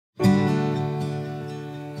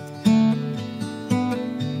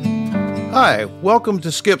Hi, welcome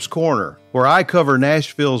to Skip's Corner, where I cover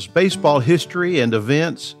Nashville's baseball history and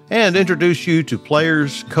events and introduce you to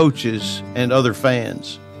players, coaches, and other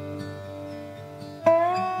fans.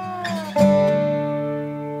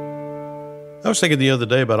 I was thinking the other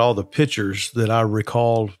day about all the pitchers that I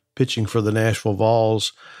recalled pitching for the Nashville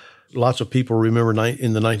Vols. Lots of people remember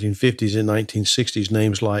in the 1950s and 1960s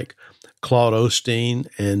names like Claude Osteen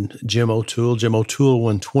and Jim O'Toole. Jim O'Toole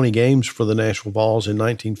won 20 games for the Nashville Vols in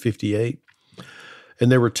 1958.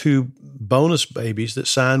 And there were two bonus babies that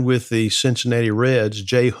signed with the Cincinnati Reds,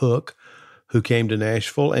 Jay Hook, who came to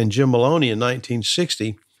Nashville, and Jim Maloney in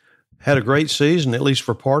 1960 had a great season, at least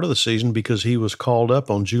for part of the season, because he was called up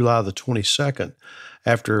on July the 22nd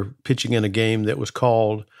after pitching in a game that was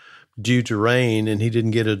called due to rain, and he didn't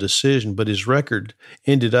get a decision. But his record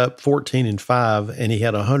ended up 14-5, and he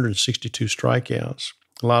had 162 strikeouts.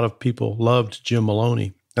 A lot of people loved Jim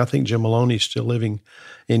Maloney. I think Jim Maloney is still living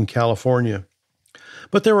in California.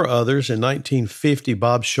 But there were others. In 1950,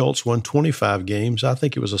 Bob Schultz won 25 games. I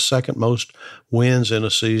think it was the second most wins in a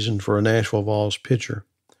season for a Nashville Vols pitcher.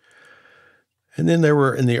 And then there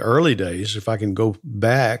were, in the early days, if I can go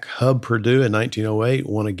back, Hub Purdue in 1908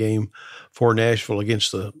 won a game for Nashville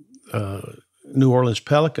against the New Orleans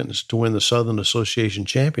Pelicans to win the Southern Association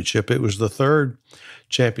Championship. It was the third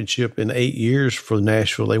championship in 8 years for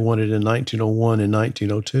Nashville. They won it in 1901 and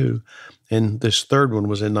 1902, and this third one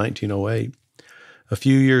was in 1908. A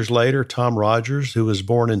few years later, Tom Rogers, who was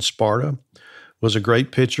born in Sparta, was a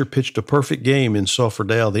great pitcher, pitched a perfect game in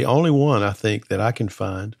Sulphurdale, the only one, I think, that I can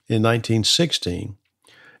find, in 1916.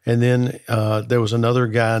 And then there was another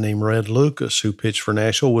guy named Red Lucas who pitched for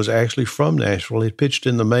Nashville, was actually from Nashville. He pitched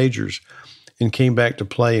in the majors and came back to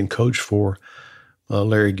play and coach for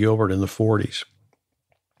Larry Gilbert in the 40s.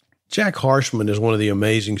 Jack Harshman is one of the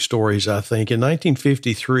amazing stories, I think. In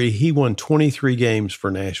 1953, he won 23 games for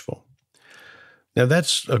Nashville. Now,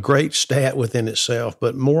 that's a great stat within itself,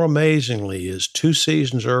 but more amazingly is 2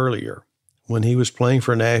 seasons earlier, when he was playing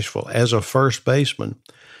for Nashville as a first baseman,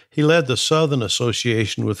 he led the Southern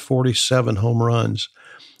Association with 47 home runs.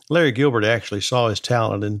 Larry Gilbert actually saw his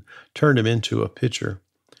talent and turned him into a pitcher.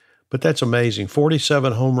 But that's amazing.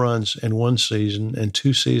 47 home runs in one season, and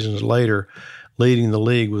 2 seasons later, leading the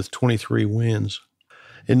league with 23 wins.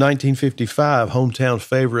 In 1955, hometown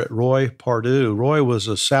favorite Roy Pardue. Roy was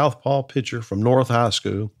a southpaw pitcher from North High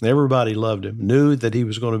School. Everybody loved him, knew that he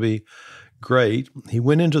was going to be great. He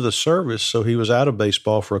went into the service, so he was out of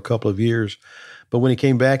baseball for a couple of years. But when he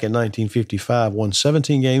came back in 1955, won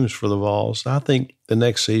 17 games for the Vols. I think the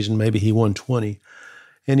next season, maybe he won 20.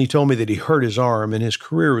 And he told me that he hurt his arm and his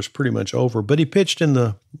career was pretty much over. But he pitched in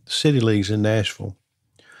the city leagues in Nashville.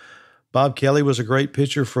 Bob Kelly was a great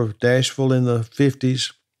pitcher for Nashville in the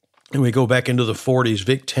 50s. And we go back into the 40s,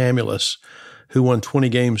 Vic Tamulus, who won 20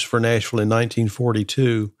 games for Nashville in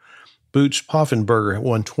 1942. Boots Poffenberger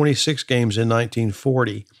won 26 games in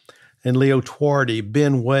 1940. And Leo Tuardi,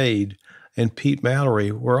 Ben Wade, and Pete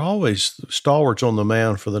Mallory were always stalwarts on the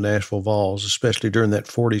mound for the Nashville Vols, especially during that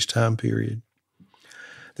 40s time period.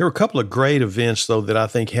 There were a couple of great events, though, that I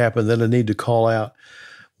think happened that I need to call out.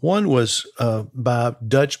 One was by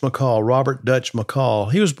Dutch McCall, Robert Dutch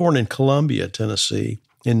McCall. He was born in Columbia, Tennessee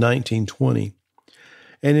in 1920.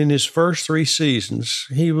 And in his first 3 seasons,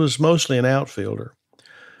 he was mostly an outfielder.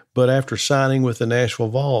 But after signing with the Nashville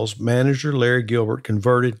Vols, manager Larry Gilbert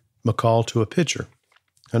converted McCall to a pitcher.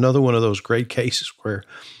 Another one of those great cases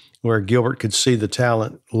where Gilbert could see the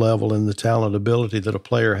talent level and the talent ability that a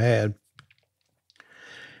player had.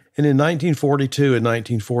 And in 1942 and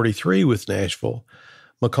 1943 with Nashville,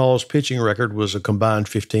 McCall's pitching record was a combined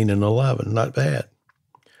 15-11, not bad.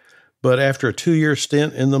 But after a 2-year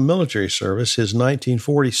stint in the military service, his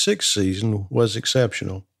 1946 season was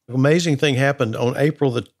exceptional. Amazing thing happened on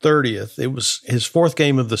April the 30th. It was his 4th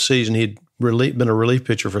game of the season. He'd been a relief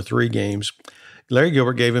pitcher for 3 games. Larry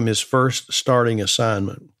Gilbert gave him his first starting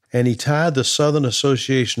assignment, and he tied the Southern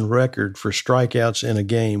Association record for strikeouts in a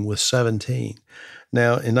game with 17.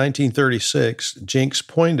 Now, in 1936, Jinx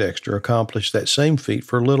Poindexter accomplished that same feat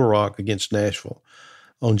for Little Rock against Nashville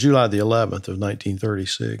on July the 11th of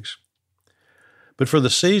 1936. But for the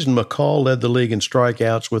season, McCall led the league in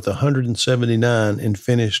strikeouts with 179 and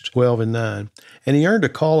finished 12-9. And he earned a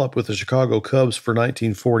call-up with the Chicago Cubs for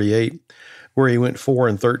 1948, where he went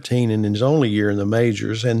 4-13 in his only year in the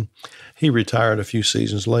majors, and he retired a few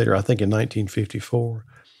seasons later, I think in 1954.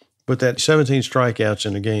 But that 17 strikeouts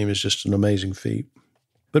in a game is just an amazing feat.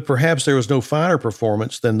 But perhaps there was no finer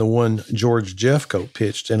performance than the one George Jeffcoat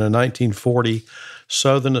pitched in a 1940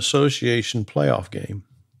 Southern Association playoff game.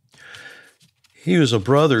 He was a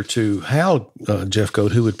brother to Hal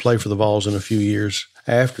Jeffcoat, who would play for the Vols in a few years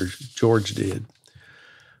after George did.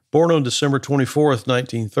 Born on December 24th,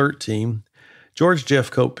 1913, George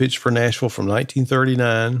Jeffcoat pitched for Nashville from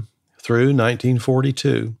 1939 through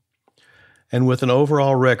 1942. And with an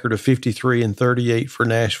overall record of 53-38 for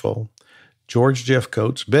Nashville, George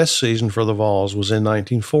Jeffcoat's best season for the Vols was in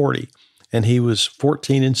 1940, and he was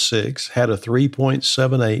 14-6, had a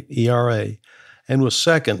 3.78 ERA, and was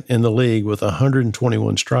second in the league with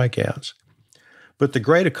 121 strikeouts. But the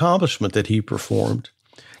great accomplishment that he performed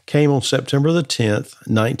came on September the 10th,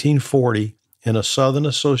 1940, in a Southern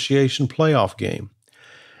Association playoff game,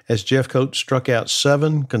 as Jeffcoat struck out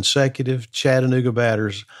 7 consecutive Chattanooga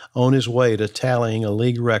batters on his way to tallying a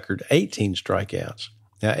league record 18 strikeouts.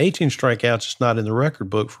 Now, 18 strikeouts is not in the record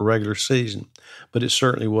book for regular season, but it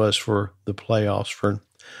certainly was for the playoffs for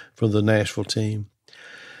the Nashville team.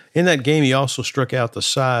 In that game, he also struck out the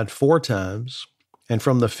side 4 times, and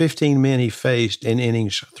from the 15 men he faced in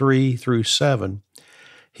innings 3 through 7,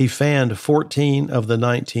 he fanned 14 of the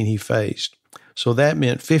 19 he faced. So that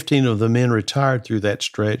meant 15 of the men retired through that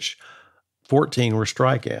stretch. 14 were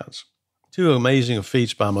strikeouts. 2 amazing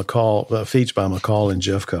feats by McCall and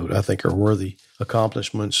Jeffcoat, I think, are worthy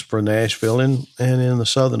accomplishments for Nashville and in the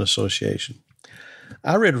Southern Association.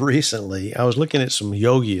 I read recently, I was looking at some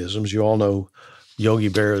yogiisms. You all know Yogi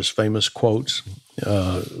Berra's famous quotes,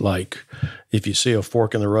 like, if you see a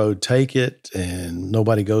fork in the road, take it, and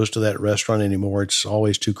nobody goes to that restaurant anymore. It's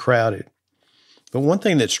always too crowded. But one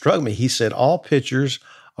thing that struck me, he said, all pitchers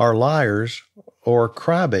are liars or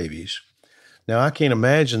crybabies. Now, I can't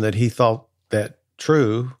imagine that he thought that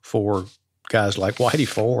true for guys like Whitey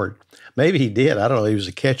Ford. Maybe he did. I don't know. He was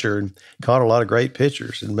a catcher and caught a lot of great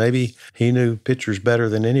pitchers, and maybe he knew pitchers better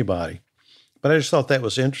than anybody. But I just thought that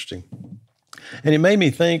was interesting. And it made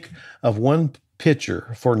me think of one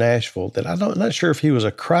pitcher for Nashville that I'm not sure if he was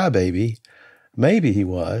a crybaby. Maybe he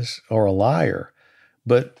was, or a liar.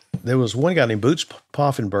 But there was one guy named Boots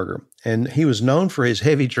Poffenberger, and he was known for his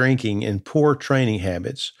heavy drinking and poor training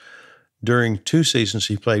habits. During 2 seasons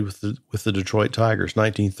he played with the Detroit Tigers,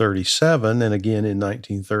 1937 and again in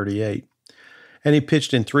 1938. And he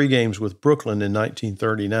pitched in 3 games with Brooklyn in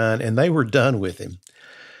 1939, and they were done with him.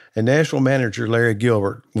 And Nashville manager Larry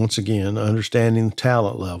Gilbert, once again, understanding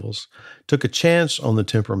talent levels, took a chance on the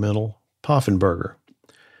temperamental Poffenberger.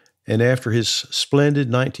 And after his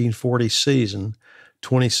splendid 1940 season,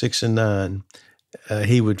 26-9,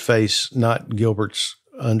 he would face not Gilbert's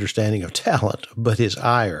understanding of talent, but his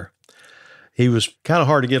ire. He was kind of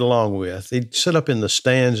hard to get along with. He'd sit up in the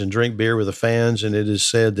stands and drink beer with the fans, and it is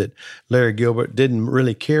said that Larry Gilbert didn't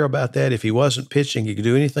really care about that. If he wasn't pitching, he could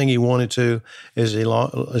do anything he wanted to as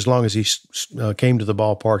long as he came to the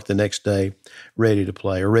ballpark the next day ready to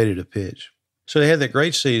play or ready to pitch. So they had that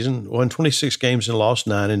great season, won 26 games and lost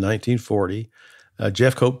 9 in 1940.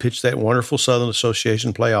 Jeffcoat pitched that wonderful Southern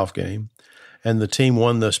Association playoff game, and the team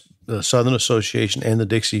won the Southern Association and the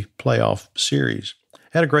Dixie playoff series.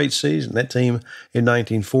 Had a great season. That team in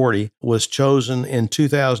 1940 was chosen in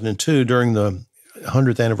 2002 during the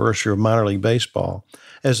 100th anniversary of minor league baseball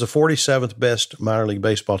as the 47th best minor league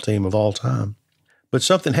baseball team of all time. But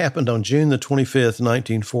something happened on June the 25th,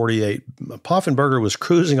 1948. Poffenberger was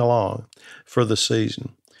cruising along for the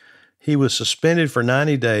season. He was suspended for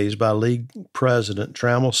 90 days by league president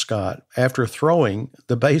Trammell Scott after throwing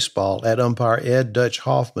the baseball at umpire Ed Dutch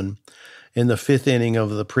Hoffman in the 5th inning of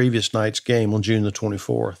the previous night's game on June the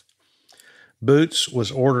 24th. Boots was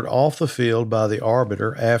ordered off the field by the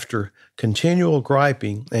arbiter after continual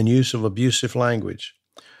griping and use of abusive language.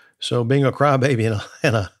 So being a crybaby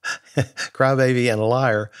and a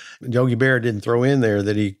liar, Yogi Berra didn't throw in there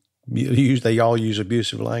that they all use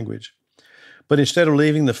abusive language. But instead of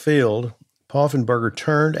leaving the field, Poffenberger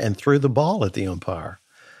turned and threw the ball at the umpire,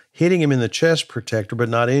 hitting him in the chest protector but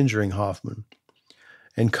not injuring Hoffman.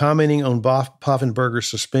 And commenting on Poffenberger's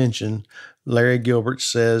suspension, Larry Gilbert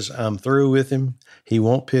says, "I'm through with him. He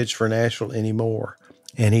won't pitch for Nashville anymore."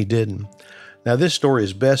 And he didn't. Now, this story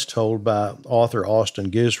is best told by author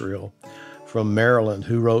Austin Gisriel from Maryland,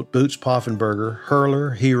 who wrote Boots Poffenberger,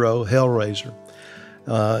 Hurler, Hero, Hellraiser.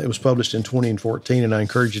 It was published in 2014, and I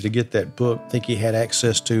encourage you to get that book. I think he had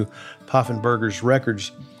access to Poffenberger's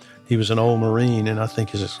records. He was an old Marine, and I think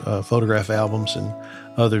his photograph albums and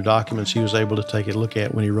other documents he was able to take a look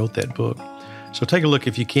at when he wrote that book. So take a look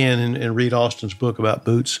if you can and read Austin's book about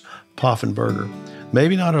Boots Poffenberger.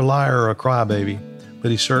 Maybe not a liar or a crybaby,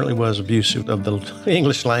 but he certainly was abusive of the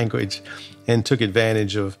English language and took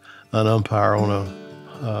advantage of an umpire on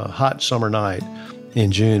a hot summer night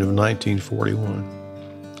in June of 1941.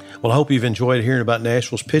 Well, I hope you've enjoyed hearing about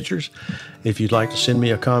Nashville's pitchers. If you'd like to send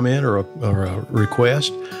me a comment or a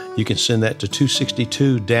request, you can send that to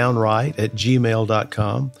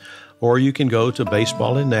 262downright@gmail.com, or you can go to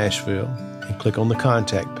Baseball in Nashville and click on the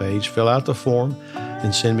contact page, fill out the form,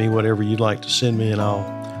 and send me whatever you'd like to send me, and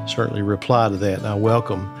I'll certainly reply to that. And I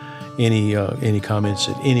welcome any comments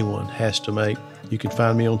that anyone has to make. You can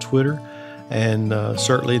find me on Twitter, and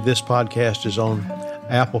certainly this podcast is on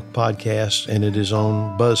Apple Podcasts, and it is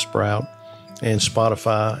on Buzzsprout and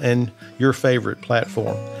Spotify and your favorite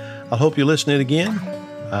platform. I hope you listen to it again.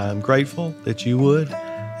 I'm grateful that you would.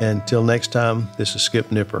 Until next time, this is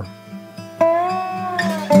Skip Nipper.